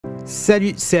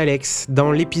Salut, c'est Alex.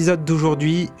 Dans l'épisode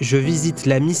d'aujourd'hui, je visite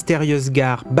la mystérieuse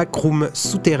gare backroom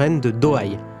souterraine de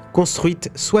DOAI, construite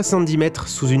 70 mètres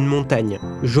sous une montagne.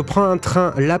 Je prends un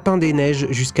train lapin des neiges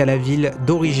jusqu'à la ville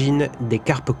d'origine des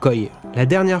carpes. La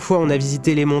dernière fois, on a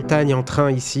visité les montagnes en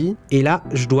train ici, et là,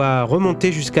 je dois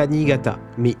remonter jusqu'à Niigata.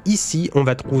 Mais ici, on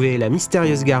va trouver la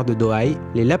mystérieuse gare de DOAI,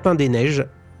 les lapins des neiges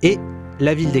et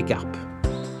la ville des carpes.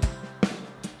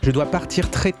 Je dois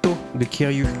partir très tôt de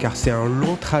Kiryu car c'est un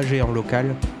long trajet en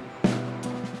local.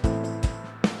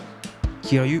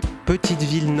 Kiryu, petite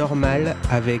ville normale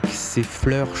avec ses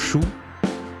fleurs choux,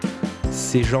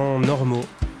 ses gens normaux.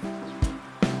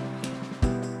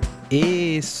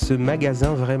 Et ce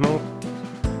magasin vraiment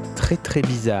très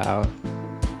bizarre.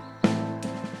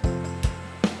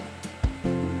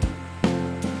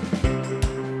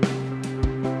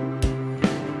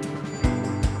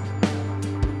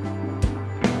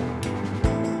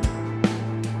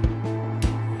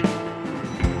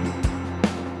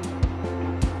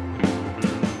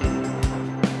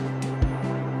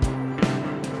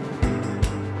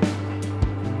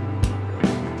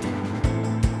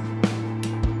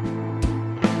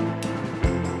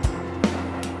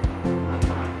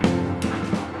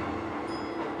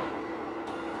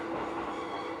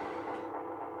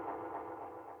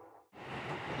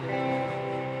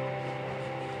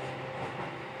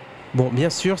 Bon, bien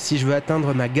sûr, si je veux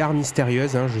atteindre ma gare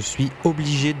mystérieuse, je suis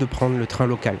obligé de prendre le train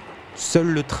local. Seul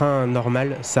le train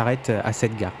normal s'arrête à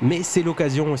cette gare. Mais c'est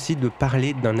l'occasion aussi de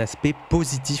parler d'un aspect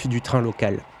positif du train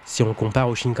local, si on compare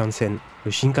au Shinkansen.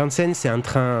 Le Shinkansen, c'est un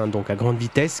train donc à grande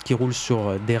vitesse qui roule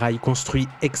sur des rails construits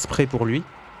exprès pour lui,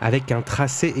 avec un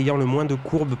tracé ayant le moins de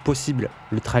courbes possible.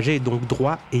 Le trajet est donc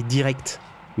droit et direct.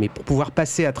 Mais pour pouvoir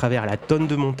passer à travers la tonne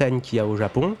de montagnes qu'il y a au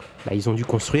Japon, ils ont dû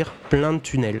construire plein de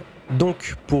tunnels.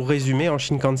 Donc, pour résumer, en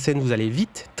Shinkansen, vous allez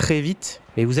vite, très vite,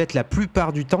 mais vous êtes la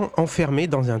plupart du temps enfermé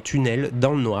dans un tunnel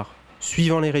dans le noir.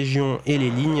 Suivant les régions et les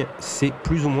lignes, c'est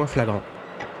plus ou moins flagrant.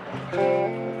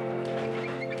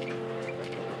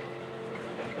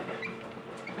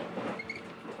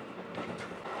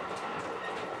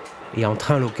 Et en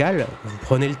train local, vous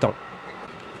prenez le temps.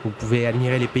 Vous pouvez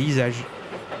admirer les paysages.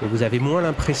 Et vous avez moins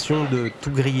l'impression de tout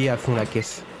griller à fond la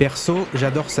caisse. Perso,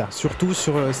 j'adore ça, surtout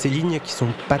sur ces lignes qui sont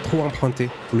pas trop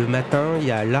empruntées. Le matin, il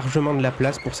y a largement de la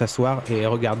place pour s'asseoir et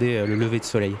regarder le lever de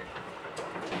soleil.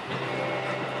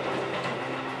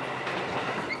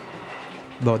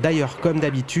 Bon, d'ailleurs, comme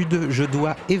d'habitude, je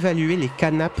dois évaluer les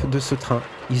canapes de ce train.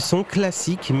 Ils sont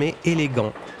classiques mais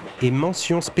élégants. Et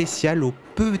mention spéciale au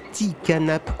petit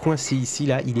canapé coincé ici,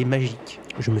 là, il est magique.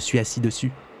 Je me suis assis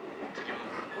dessus.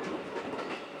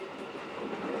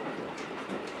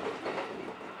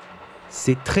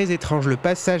 C'est très étrange, le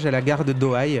passage à la gare de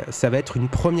DOAI, ça va être une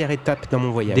première étape dans mon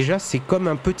voyage. Déjà, c'est comme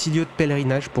un petit lieu de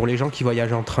pèlerinage pour les gens qui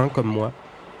voyagent en train comme moi,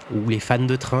 ou les fans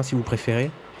de train si vous préférez.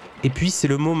 Et puis, c'est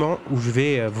le moment où je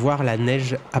vais voir la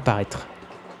neige apparaître.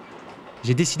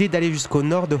 J'ai décidé d'aller jusqu'au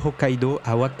nord de Hokkaido,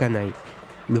 à Wakkanai,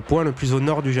 le point le plus au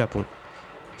nord du Japon.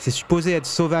 C'est supposé être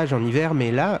sauvage en hiver,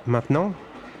 mais là, maintenant,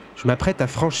 je m'apprête à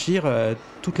franchir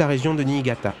toute la région de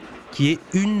Niigata, qui est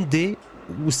une des,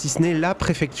 ou si ce n'est la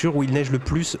préfecture où il neige le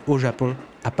plus au Japon,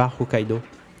 à part Hokkaido.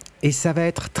 Et ça va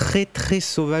être très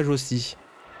sauvage aussi.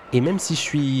 Et même si je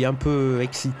suis un peu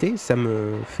excité, ça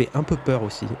me fait un peu peur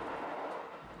aussi.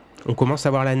 On commence à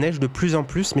voir la neige de plus en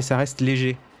plus, mais ça reste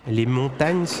léger. Les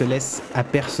montagnes se laissent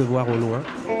apercevoir au loin.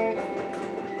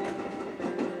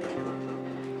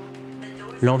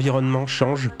 L'environnement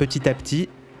change petit à petit.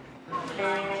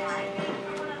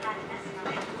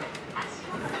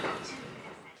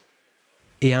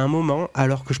 Et à un moment,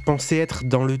 alors que je pensais être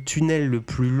dans le tunnel le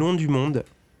plus long du monde,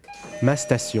 ma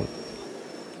station.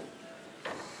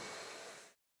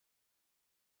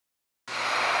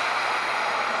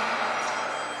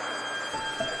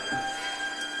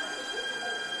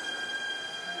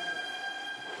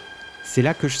 C'est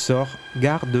là que je sors,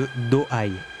 gare de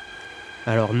DOAI.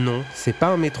 Alors non, c'est pas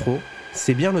un métro,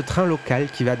 c'est bien le train local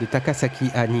qui va de Takasaki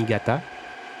à Niigata.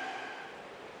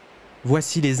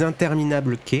 Voici les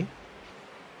interminables quais.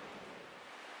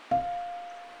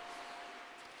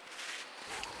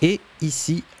 Et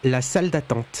ici, la salle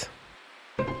d'attente.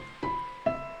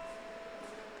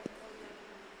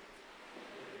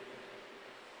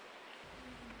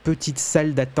 Petite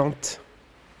salle d'attente,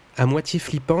 à moitié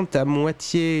flippante, à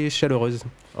moitié chaleureuse.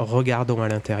 Regardons à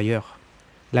l'intérieur.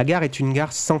 La gare est une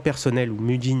gare sans personnel, ou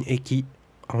Mujin Eki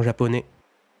en japonais.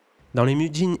 Dans les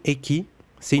Mujin Eki,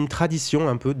 c'est une tradition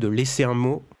un peu de laisser un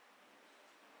mot.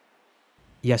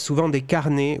 Il y a souvent des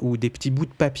carnets ou des petits bouts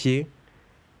de papier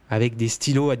avec des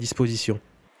stylos à disposition.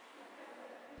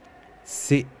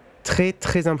 C'est Très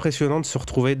très impressionnant de se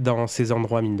retrouver dans ces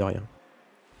endroits, mine de rien.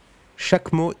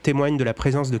 Chaque mot témoigne de la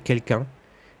présence de quelqu'un,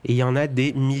 et il y en a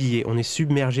des milliers. On est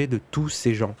submergé de tous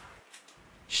ces gens.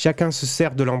 Chacun se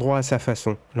sert de l'endroit à sa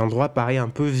façon. L'endroit paraît un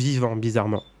peu vivant,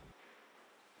 bizarrement.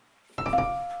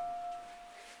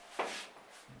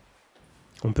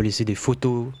 On peut laisser des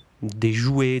photos, des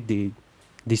jouets,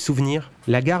 des souvenirs.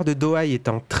 La gare de DOAI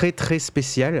étant très très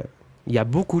spéciale, il y a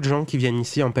beaucoup de gens qui viennent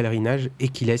ici en pèlerinage et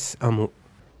qui laissent un mot.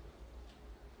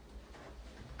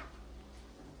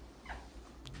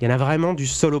 Il y en a vraiment du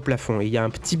sol au plafond. Et il y a un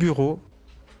petit bureau,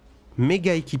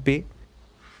 méga équipé.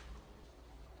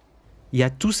 Il y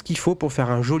a tout ce qu'il faut pour faire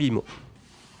un joli mot.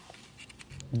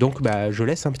 Donc je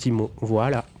laisse un petit mot.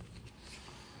 Voilà.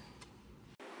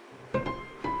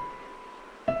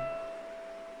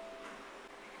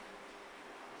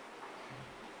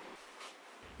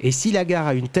 Et si la gare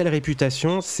a une telle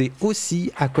réputation, c'est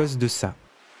aussi à cause de ça.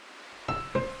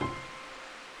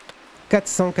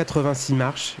 486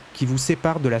 marches qui vous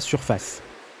séparent de la surface.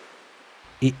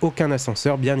 Et aucun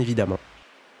ascenseur, bien évidemment.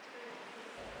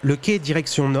 Le quai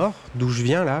direction nord, d'où je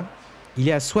viens là, il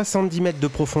est à 70 mètres de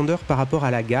profondeur par rapport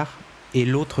à la gare et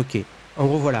l'autre quai. En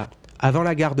gros voilà, avant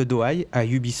la gare de DOAI, à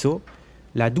Yubiso,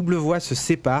 la double voie se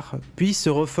sépare, puis se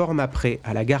reforme après,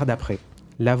 à la gare d'Apres.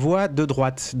 La voie de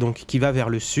droite, donc qui va vers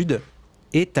le sud,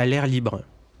 est à l'air libre.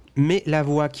 Mais la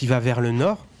voie qui va vers le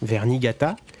nord, vers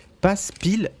Niigata, passe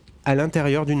pile à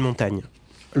l'intérieur d'une montagne.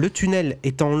 Le tunnel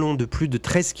étant long de plus de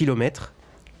 13 km,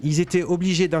 ils étaient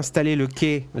obligés d'installer le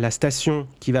quai, la station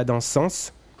qui va dans ce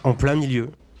sens, en plein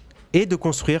milieu, et de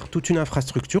construire toute une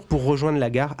infrastructure pour rejoindre la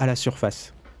gare à la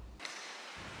surface.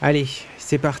 Allez,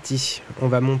 c'est parti, on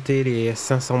va monter les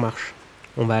 500 marches.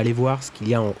 On va aller voir ce qu'il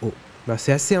y a en haut.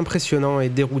 C'est assez impressionnant et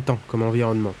déroutant comme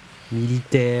environnement.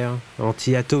 Militaire,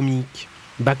 anti-atomique,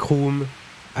 backroom,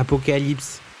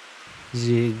 apocalypse.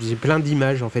 J'ai plein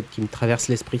d'images en fait qui me traversent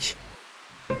l'esprit.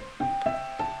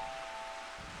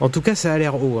 En tout cas, ça a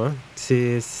l'air haut, hein.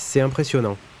 C'est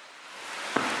impressionnant.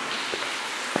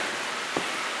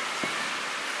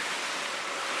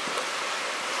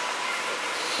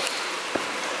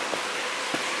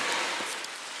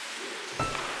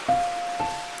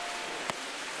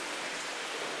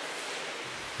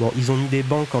 Bon, ils ont mis des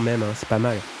bancs quand même, hein, c'est pas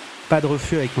mal. Pas de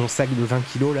refus avec mon sac de 20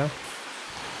 kg là.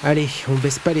 Allez, on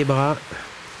baisse pas les bras,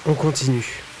 on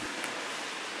continue.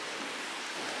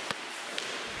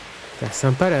 C'est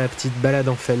sympa la petite balade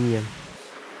en famille.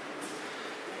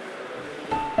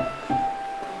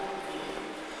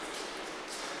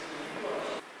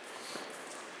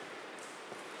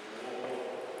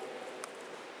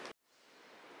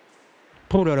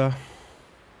 Oh là là,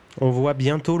 on voit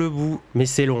bientôt le bout, mais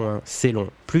c'est long, hein, c'est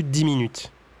long, plus de 10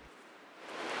 minutes.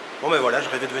 Bon ben voilà, je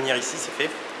rêvais de venir ici, c'est fait,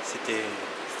 c'était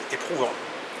éprouvant,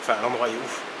 enfin l'endroit est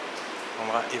ouf,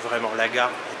 l'endroit est vraiment, la gare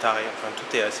est tarée, enfin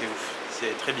tout est assez ouf,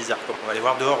 c'est très bizarre. On va aller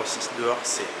voir dehors aussi, dehors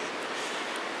c'est,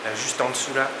 là, juste en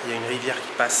dessous là, il y a une rivière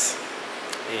qui passe,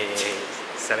 et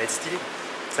ça va être stylé,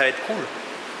 ça va être cool,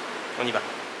 on y va.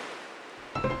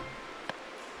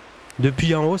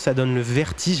 Depuis en haut, ça donne le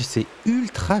vertige, c'est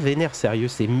ultra vénère, sérieux,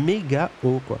 c'est méga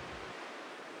haut, quoi.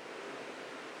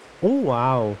 Oh,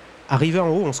 waouh! Arrivé en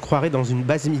haut, on se croirait dans une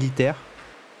base militaire.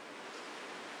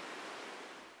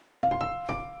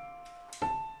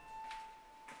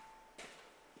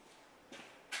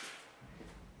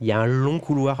 Il y a un long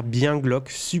couloir bien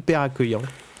glauque, super accueillant.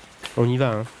 On y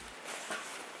va, hein.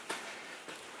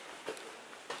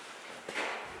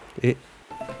 Et...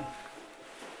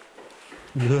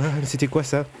 c'était quoi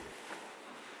ça?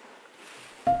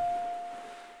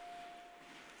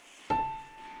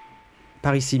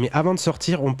 Par ici, mais avant de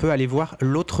sortir, on peut aller voir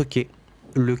l'autre quai.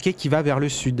 Le quai qui va vers le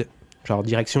sud, genre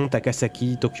direction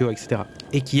Takasaki, Tokyo, etc.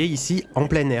 Et qui est ici en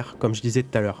plein air, comme je disais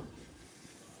tout à l'heure.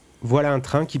 Voilà un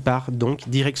train qui part donc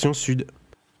direction sud.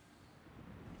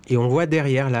 Et on voit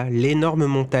derrière là l'énorme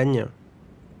montagne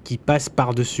qui passe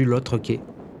par-dessus l'autre quai.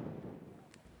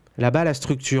 Là-bas, la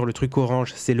structure, le truc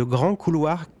orange, c'est le grand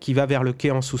couloir qui va vers le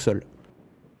quai en sous-sol.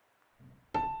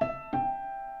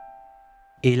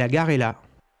 Et la gare est là.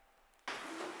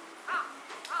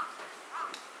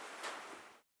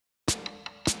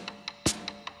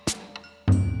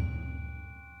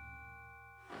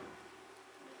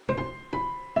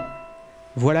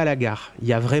 Voilà la gare. Il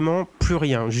n'y a vraiment plus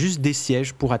rien, juste des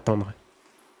sièges pour attendre.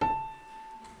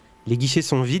 Les guichets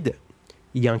sont vides.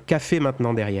 Il y a un café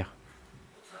maintenant derrière.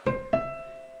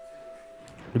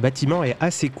 Le bâtiment est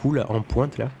assez cool, en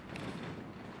pointe là.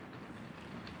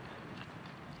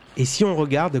 Et si on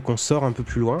regarde, qu'on sort un peu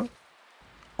plus loin,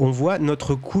 on voit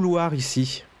notre couloir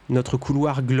ici, notre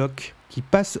couloir glauque, qui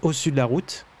passe au-dessus de la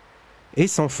route et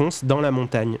s'enfonce dans la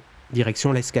montagne.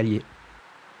 direction l'escalier.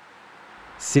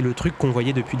 C'est le truc qu'on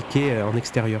voyait depuis le quai en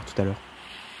extérieur tout à l'heure.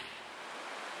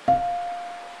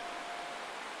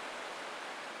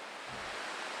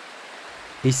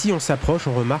 Et si on s'approche,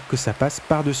 on remarque que ça passe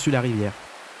par-dessus la rivière.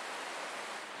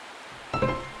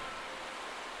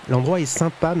 L'endroit est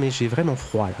sympa, mais j'ai vraiment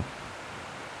froid là.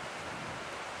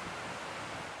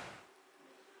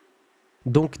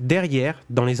 Donc derrière,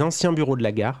 dans les anciens bureaux de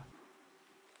la gare,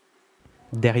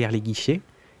 derrière les guichets,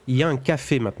 il y a un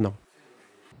café maintenant.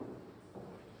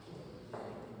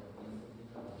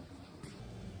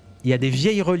 Il y a des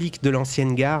vieilles reliques de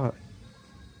l'ancienne gare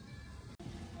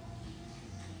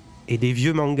et des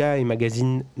vieux mangas et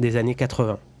magazines des années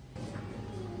 80.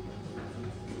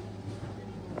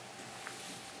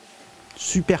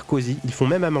 Super cosy, ils font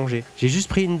même à manger. J'ai juste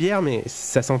pris une bière, mais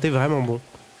ça sentait vraiment bon.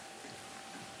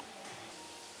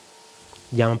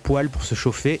 Il y a un poêle pour se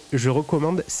chauffer, je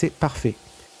recommande, c'est parfait.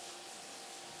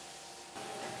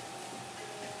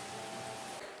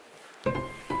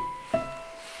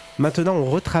 Maintenant, on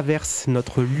retraverse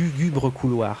notre lugubre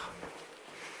couloir.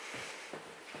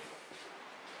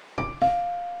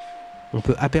 On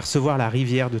peut apercevoir la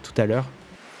rivière de tout à l'heure.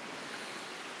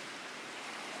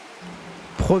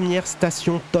 Première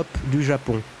station top du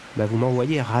Japon. Bah, vous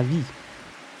m'envoyez ravi.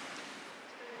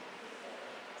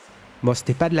 Bon,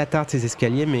 c'était pas de la tarte ces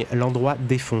escaliers, mais l'endroit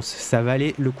défonce. Ça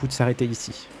valait le coup de s'arrêter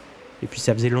ici. Et puis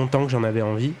ça faisait longtemps que j'en avais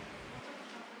envie.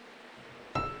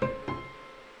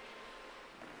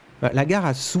 La gare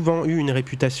a souvent eu une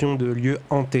réputation de lieu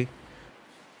hanté.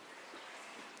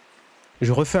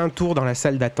 Je refais un tour dans la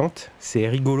salle d'attente. C'est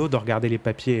rigolo de regarder les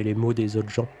papiers et les mots des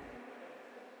autres gens.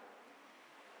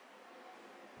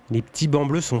 Les petits bancs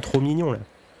bleus sont trop mignons là.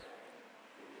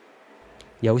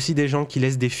 Il y a aussi des gens qui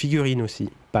laissent des figurines aussi.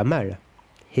 Pas mal.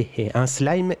 Un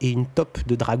slime et une top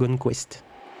de Dragon Quest.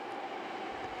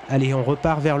 Allez, on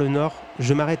repart vers le nord.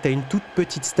 Je m'arrête à une toute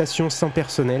petite station sans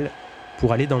personnel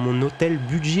pour aller dans mon hôtel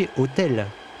budget hôtel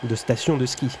de station de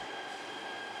ski.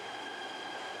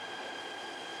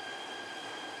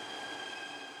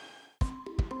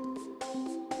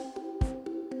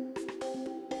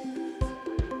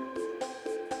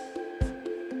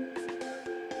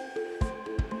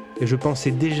 Et je pensais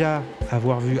déjà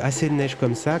avoir vu assez de neige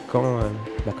comme ça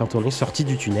quand on est sorti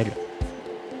du tunnel.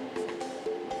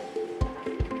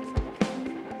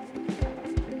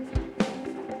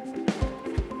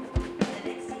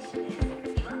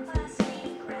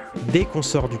 Dès qu'on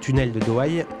sort du tunnel de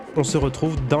DOAI, on se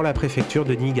retrouve dans la préfecture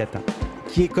de Niigata,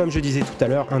 qui est, comme je disais tout à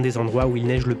l'heure, un des endroits où il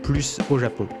neige le plus au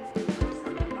Japon.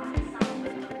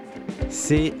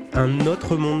 C'est un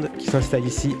autre monde qui s'installe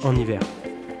ici en hiver.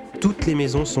 Toutes les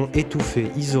maisons sont étouffées,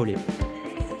 isolées.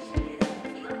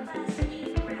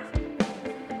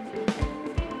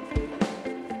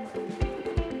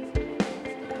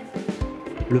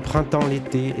 Le printemps,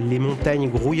 l'été, les montagnes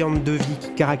grouillantes de vie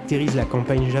qui caractérisent la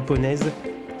campagne japonaise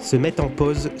se mettent en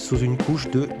pause sous une couche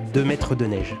de 2 mètres de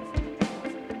neige.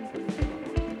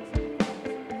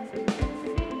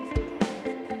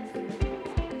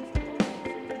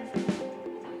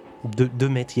 De 2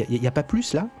 mètres, il n'y a pas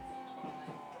plus là ?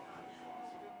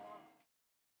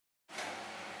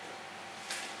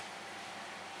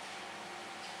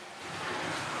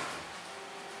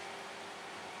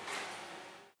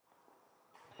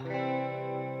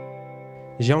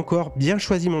 J'ai encore bien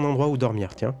choisi mon endroit où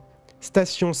dormir, tiens.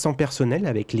 Station sans personnel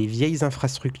avec les vieilles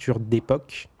infrastructures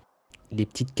d'époque. Les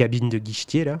petites cabines de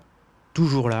guichetier là.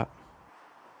 Toujours là.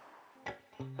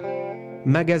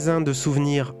 Magasin de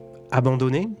souvenirs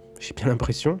abandonné, j'ai bien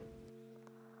l'impression.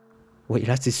 Oui,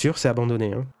 là c'est sûr, c'est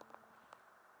abandonné. Hein.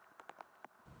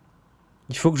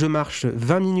 Il faut que je marche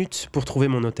 20 minutes pour trouver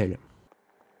mon hôtel.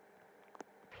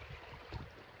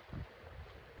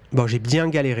 Bon, j'ai bien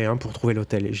galéré pour trouver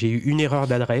l'hôtel. J'ai eu une erreur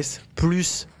d'adresse,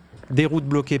 plus des routes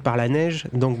bloquées par la neige.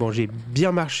 Donc bon, j'ai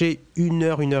bien marché 1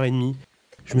 heure et demie.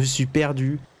 Je me suis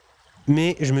perdu,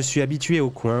 mais je me suis habitué au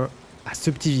coin, à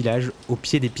ce petit village, au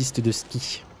pied des pistes de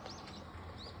ski.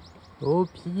 Au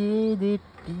pied des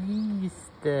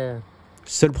pistes.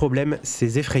 Seul problème,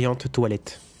 ces effrayantes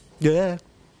toilettes.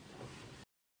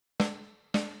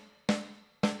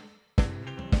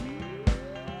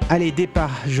 Allez,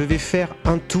 départ, je vais faire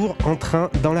un tour en train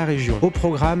dans la région. Au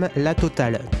programme, la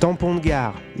totale, tampon de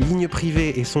gare, ligne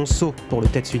privée et son saut pour le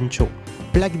Tetsuincho,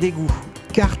 plaque d'égout,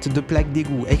 carte de plaque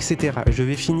d'égout, etc. Je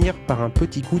vais finir par un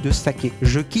petit coup de saké.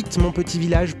 Je quitte mon petit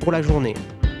village pour la journée.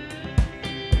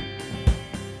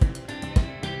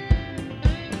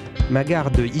 Ma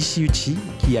gare de Ishiuchi,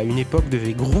 qui à une époque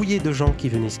devait grouiller de gens qui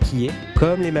venaient skier,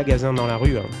 comme les magasins dans la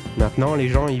rue. Hein. Maintenant, les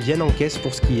gens ils viennent en caisse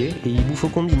pour skier et ils bouffent au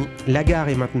combini. La gare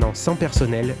est maintenant sans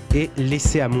personnel et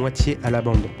laissée à moitié à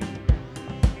l'abandon.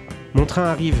 Mon train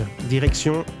arrive,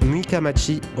 direction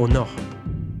Muikamachi au nord.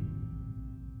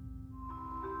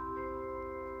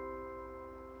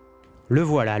 Le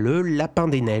voilà, le lapin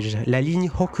des neiges, la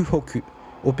ligne Hoku Hoku,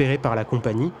 opérée par la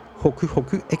compagnie Hoku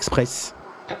Hoku Express.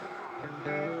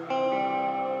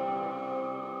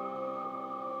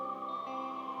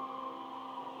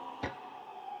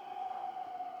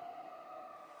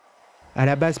 À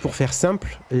la base, pour faire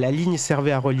simple, la ligne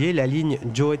servait à relier la ligne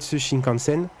Joetsu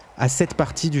Shinkansen à cette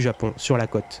partie du Japon, sur la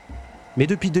côte. Mais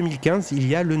depuis 2015, il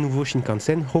y a le nouveau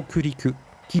Shinkansen Hokuriku,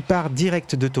 qui part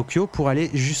direct de Tokyo pour aller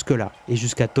jusque-là, et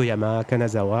jusqu'à Toyama,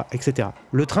 Kanazawa, etc.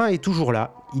 Le train est toujours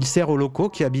là, il sert aux locaux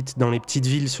qui habitent dans les petites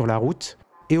villes sur la route,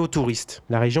 et aux touristes,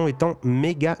 la région étant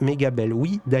méga belle.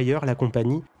 Oui, d'ailleurs, la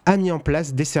compagnie a mis en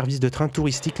place des services de train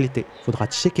touristiques l'été. Faudra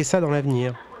checker ça dans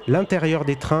l'avenir. L'intérieur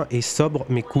des trains est sobre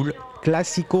mais cool,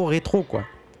 classico-rétro quoi.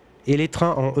 Et les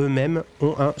trains en eux-mêmes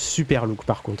ont un super look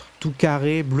par contre. Tout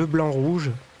carré, bleu, blanc,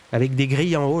 rouge, avec des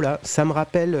grilles en haut là, ça me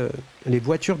rappelle les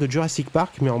voitures de Jurassic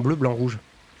Park mais en bleu, blanc, rouge.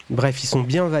 Bref, ils sont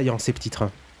bien vaillants ces petits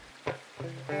trains.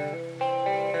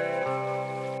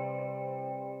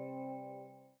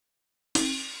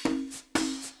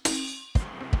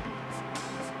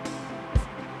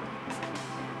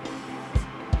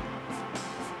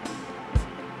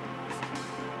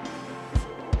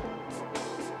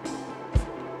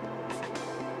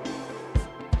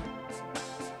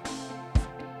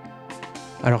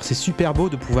 Alors c'est super beau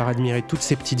de pouvoir admirer toutes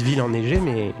ces petites villes enneigées,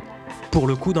 mais pour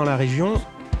le coup dans la région,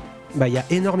 il y a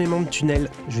énormément de tunnels,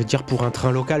 je veux dire pour un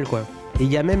train local quoi. Et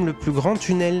il y a même le plus grand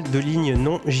tunnel de ligne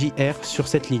non JR sur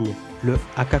cette ligne, le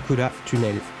Akakura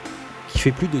Tunnel, qui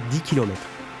fait plus de 10 km.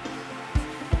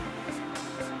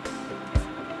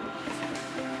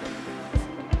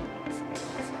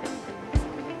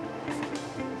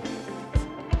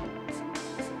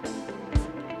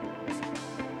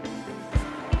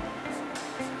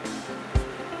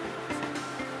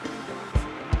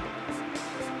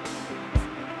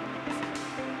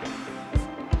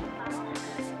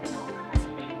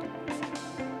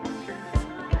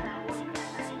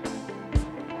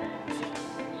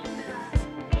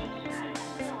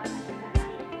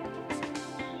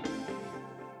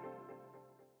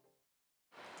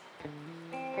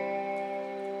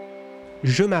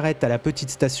 Je m'arrête à la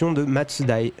petite station de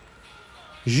Matsudai,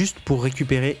 juste pour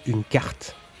récupérer une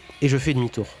carte. Et je fais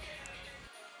demi-tour.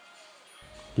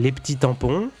 Les petits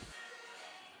tampons.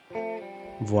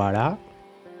 Voilà.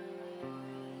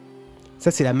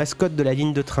 Ça c'est la mascotte de la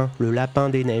ligne de train, le lapin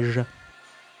des neiges.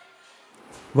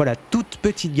 Voilà, toute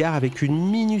petite gare avec une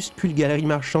minuscule galerie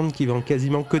marchande qui vend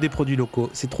quasiment que des produits locaux.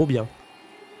 C'est trop bien.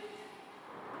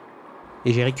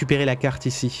 Et j'ai récupéré la carte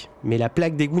ici. Mais la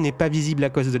plaque d'égout n'est pas visible à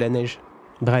cause de la neige.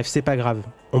 Bref, c'est pas grave.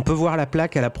 On peut voir la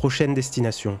plaque à la prochaine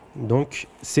destination. Donc,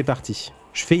 c'est parti.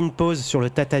 Je fais une pause sur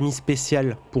le tatami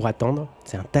spécial pour attendre.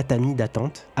 C'est un tatami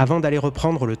d'attente. Avant d'aller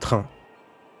reprendre le train.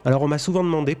 Alors, on m'a souvent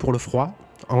demandé pour le froid.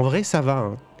 En vrai, ça va.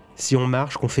 Hein. Si on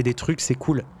marche, qu'on fait des trucs, c'est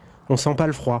cool. On sent pas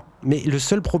le froid. Mais le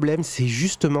seul problème, c'est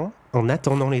justement en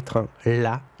attendant les trains.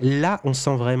 Là, on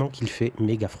sent vraiment qu'il fait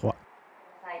méga froid.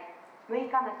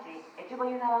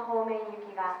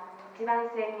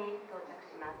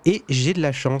 Et j'ai de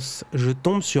la chance, je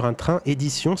tombe sur un train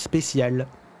édition spéciale.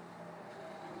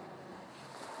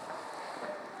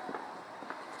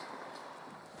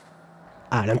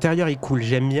 Ah, l'intérieur est cool,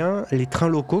 j'aime bien les trains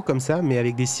locaux comme ça, mais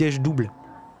avec des sièges doubles.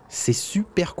 C'est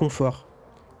super confort.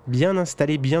 Bien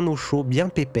installé, bien au chaud, bien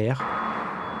pépère.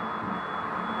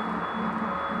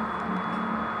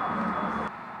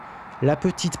 La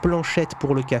petite planchette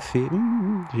pour le café.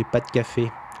 J'ai pas de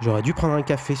café. J'aurais dû prendre un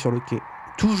café sur le quai.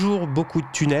 Toujours beaucoup de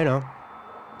tunnels, hein.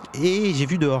 Et j'ai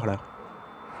vu dehors là.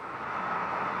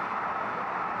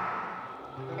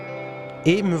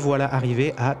 Et me voilà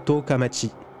arrivé à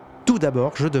Tokamachi. Tout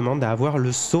d'abord, je demande à avoir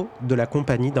le sceau de la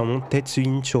compagnie dans mon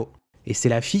Tetsuincho. Et c'est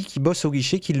la fille qui bosse au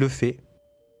guichet qui le fait.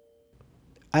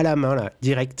 À la main là,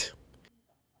 direct.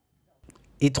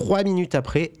 Et 3 minutes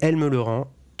après, elle me le rend.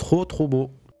 Trop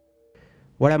beau.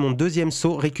 Voilà mon deuxième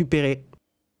sceau récupéré.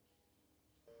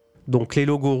 Donc les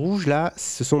logos rouges là,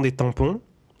 ce sont des tampons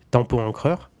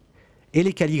encreurs, et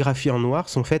les calligraphies en noir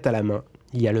sont faites à la main.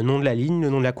 Il y a le nom de la ligne, le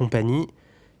nom de la compagnie,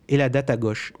 et la date à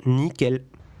gauche. Nickel.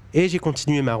 Et j'ai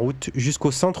continué ma route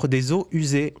jusqu'au centre des eaux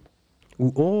usées,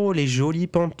 où, oh, les jolies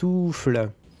pantoufles,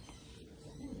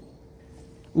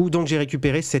 où donc j'ai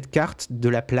récupéré cette carte de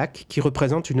la plaque qui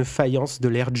représente une faïence de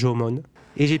l'ère Jomon.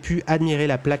 Et j'ai pu admirer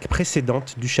la plaque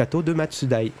précédente du château de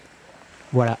Matsudai.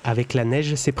 Voilà, avec la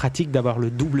neige, c'est pratique d'avoir le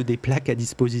double des plaques à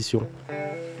disposition.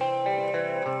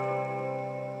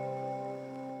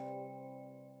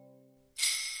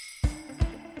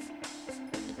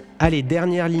 Allez,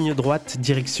 dernière ligne droite,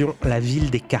 direction la ville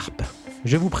des carpes.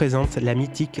 Je vous présente la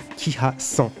mythique Kiha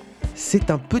 100.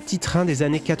 C'est un petit train des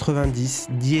années 90,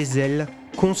 diesel,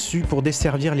 conçu pour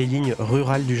desservir les lignes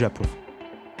rurales du Japon.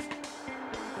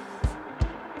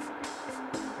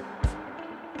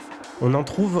 On en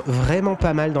trouve vraiment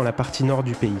pas mal dans la partie nord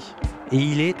du pays. Et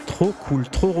il est trop cool,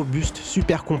 trop robuste,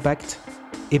 super compact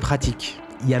et pratique.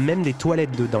 Il y a même des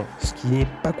toilettes dedans, ce qui n'est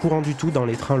pas courant du tout dans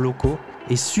les trains locaux,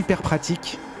 et super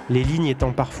pratique, les lignes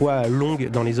étant parfois longues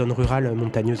dans les zones rurales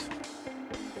montagneuses.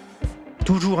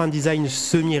 Toujours un design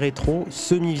semi-rétro,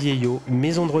 semi-vieillot,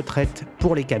 maison de retraite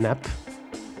pour les canapes.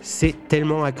 C'est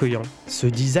tellement accueillant. Ce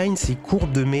design, ces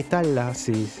courbes de métal là,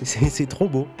 c'est trop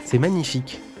beau, c'est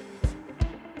magnifique.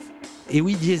 Et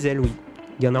oui, diesel, oui.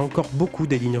 Il y en a encore beaucoup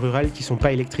des lignes rurales qui sont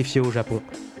pas électrifiées au Japon.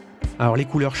 Alors les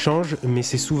couleurs changent, mais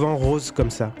c'est souvent rose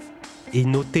comme ça. Et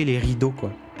notez les rideaux,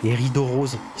 quoi. Les rideaux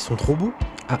roses, ils sont trop beaux.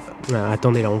 Ah,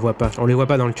 attendez, là, on les voit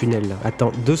pas dans le tunnel, là.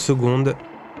 Attends, 2 secondes.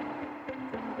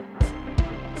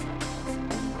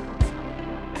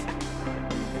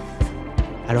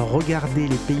 Alors regardez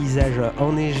les paysages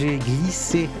enneigés,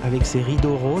 glissés avec ces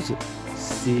rideaux roses.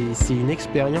 C'est une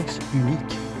expérience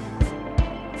unique.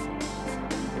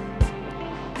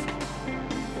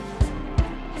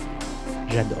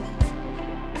 J'adore.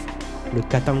 Le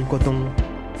katan-koton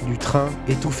du train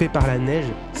étouffé par la neige,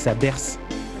 ça berce.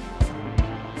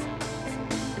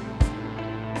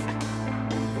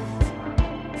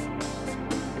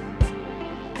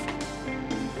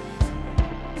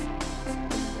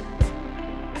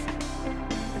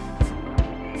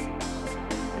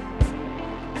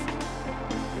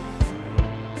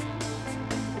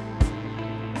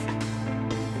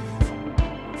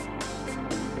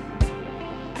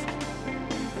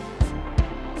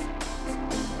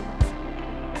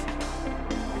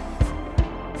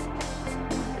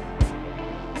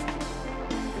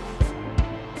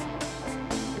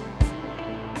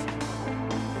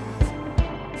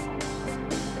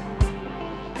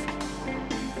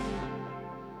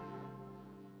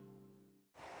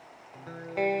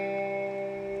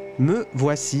 Me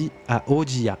voici à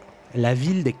Ojia, la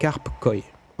ville des carpes koi.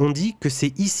 On dit que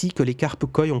c'est ici que les carpes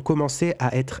koi ont commencé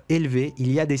à être élevées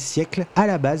il y a des siècles à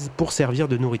la base pour servir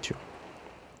de nourriture.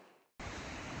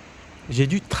 J'ai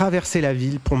dû traverser la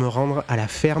ville pour me rendre à la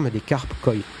ferme des carpes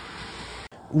koi,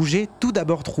 où j'ai tout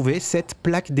d'abord trouvé cette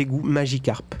plaque d'égout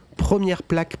Magikarp. Première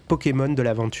plaque Pokémon de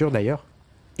l'aventure d'ailleurs,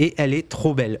 et elle est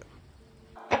trop belle.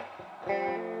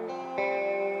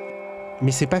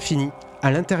 Mais c'est pas fini. À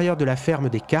l'intérieur de la ferme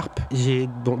des carpes, j'ai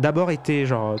d'abord été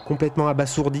complètement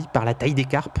abasourdi par la taille des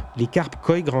carpes. Les carpes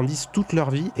koi grandissent toute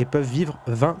leur vie et peuvent vivre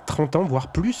 20-30 ans,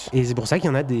 voire plus. Et c'est pour ça qu'il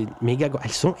y en a des méga...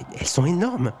 Elles sont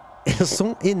énormes. Elles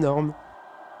sont énormes.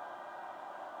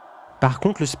 Par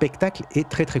contre, le spectacle est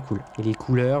très très cool. Et les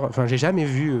couleurs, enfin j'ai jamais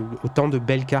vu autant de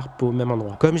belles carpes au même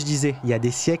endroit. Comme je disais, il y a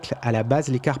des siècles, à la base,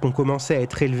 les carpes ont commencé à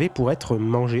être élevées pour être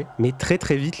mangées. Mais très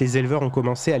très vite, les éleveurs ont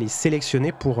commencé à les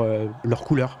sélectionner pour leur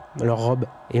couleur, leur robe.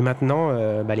 Et maintenant,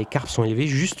 les carpes sont élevées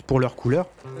juste pour leur couleur.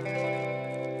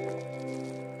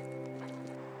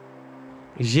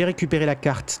 J'ai récupéré la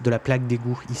carte de la plaque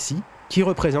d'égout ici, qui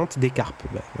représente des carpes.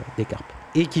 Des carpes.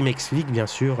 Et qui m'explique bien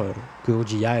sûr que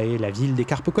Ojia est la ville des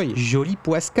carpes koi. Joli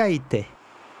poiscaïté.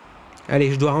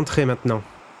 Allez, je dois rentrer maintenant.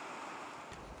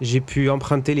 J'ai pu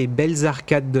emprunter les belles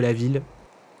arcades de la ville.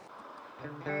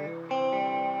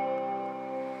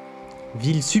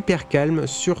 Ville super calme,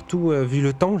 surtout vu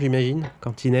le temps, j'imagine.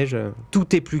 Quand il neige,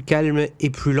 tout est plus calme et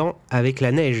plus lent avec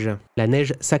la neige. La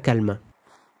neige, ça calme.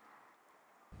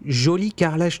 Joli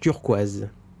carrelage turquoise.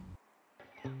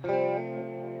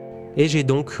 Et j'ai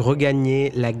donc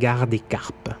regagné la gare des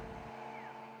carpes.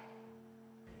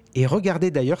 Et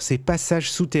regardez d'ailleurs ces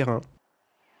passages souterrains.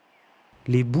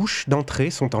 Les bouches d'entrée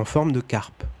sont en forme de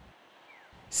carpe.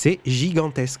 C'est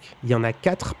gigantesque. Il y en a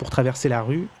 4 pour traverser la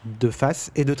rue, de face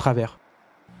et de travers.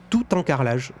 Tout en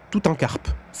carrelage, tout en carpe.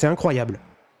 C'est incroyable.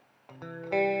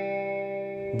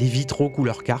 Des vitraux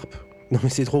couleur carpe. Non mais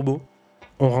c'est trop beau.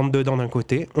 On rentre dedans d'un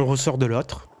côté, on ressort de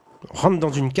l'autre. On rentre dans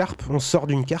une carpe, on sort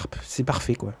d'une carpe. C'est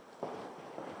parfait quoi.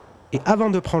 Et avant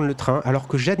de prendre le train, alors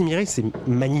que j'admirais ces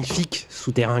magnifiques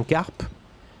souterrains carpes,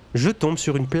 je tombe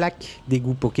sur une plaque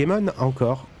d'égout Pokémon,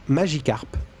 encore,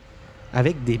 Magikarp,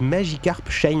 avec des Magikarp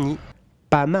shiny.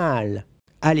 Pas mal.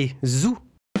 Allez, zou.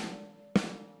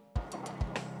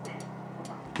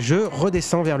 Je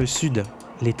redescends vers le sud,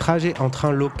 les trajets en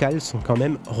train local sont quand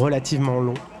même relativement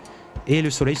longs et le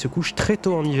soleil se couche très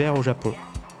tôt en hiver au Japon.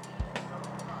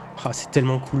 Oh, c'est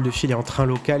tellement cool de filer en train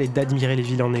local et d'admirer les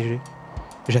villes enneigées.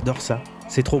 J'adore ça,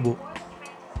 c'est trop beau.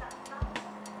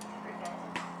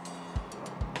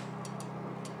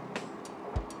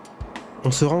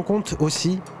 On se rend compte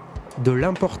aussi de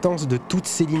l'importance de toutes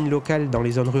ces lignes locales dans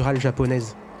les zones rurales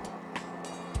japonaises.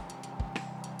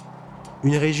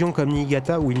 Une région comme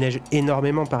Niigata où il neige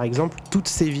énormément par exemple, toutes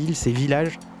ces villes, ces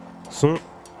villages sont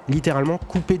littéralement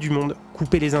coupés du monde,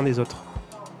 coupés les uns des autres.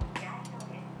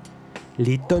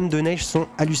 Les tonnes de neige sont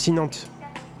hallucinantes.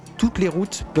 Toutes les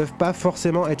routes peuvent pas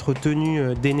forcément être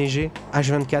tenues déneigées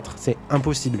H24, c'est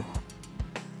impossible.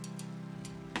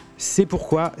 C'est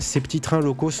pourquoi ces petits trains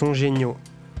locaux sont géniaux.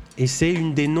 Et c'est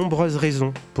une des nombreuses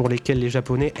raisons pour lesquelles les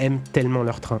Japonais aiment tellement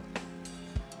leurs trains.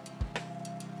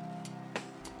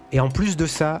 Et en plus de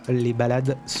ça, les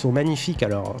balades sont magnifiques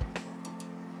alors.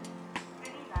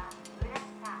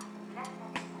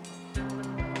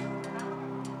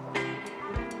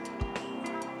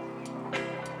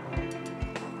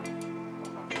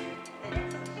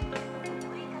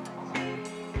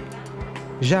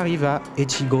 J'arrive à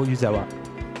Echigo-Yuzawa.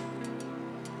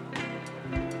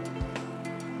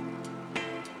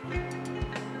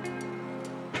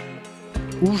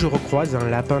 Où je recroise un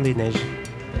lapin des neiges.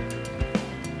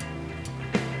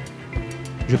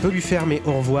 Je peux lui faire mes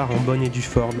au revoir en bonne et due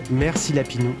forme. Merci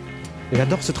Lapinou.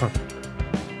 J'adore ce train.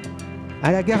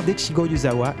 À la gare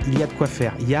d'Echigo-Yuzawa, il y a de quoi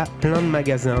faire. Il y a plein de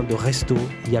magasins, de restos,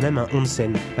 il y a même un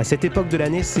onsen. À cette époque de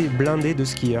l'année, c'est blindé de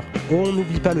skieurs. Oh, on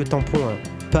n'oublie pas le tampon, hein.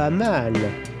 Pas mal.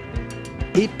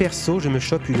 Et perso, je me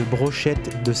chope une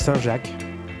brochette de Saint-Jacques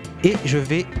et je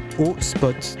vais au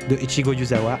spot de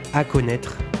Echigo-Yuzawa à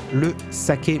connaître le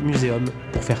saké muséum,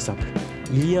 pour faire simple.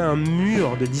 Il y a un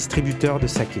mur de distributeurs de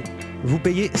saké. Vous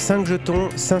payez 5 jetons,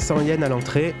 500 yens à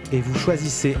l'entrée et vous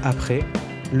choisissez après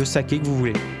le saké que vous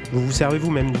voulez. Vous vous servez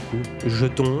vous-même du coup.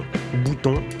 Jetons,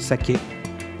 boutons, saké.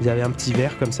 Vous avez un petit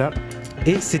verre comme ça.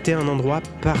 Et c'était un endroit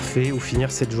parfait où finir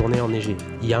cette journée enneigée.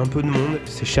 Il y a un peu de monde,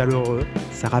 c'est chaleureux,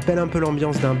 ça rappelle un peu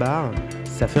l'ambiance d'un bar,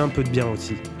 ça fait un peu de bien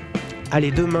aussi.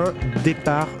 Allez, demain,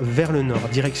 départ vers le nord,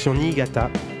 direction Niigata.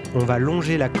 On va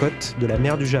longer la côte de la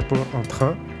mer du Japon en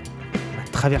train, on va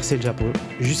traverser le Japon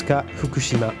jusqu'à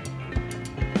Fukushima.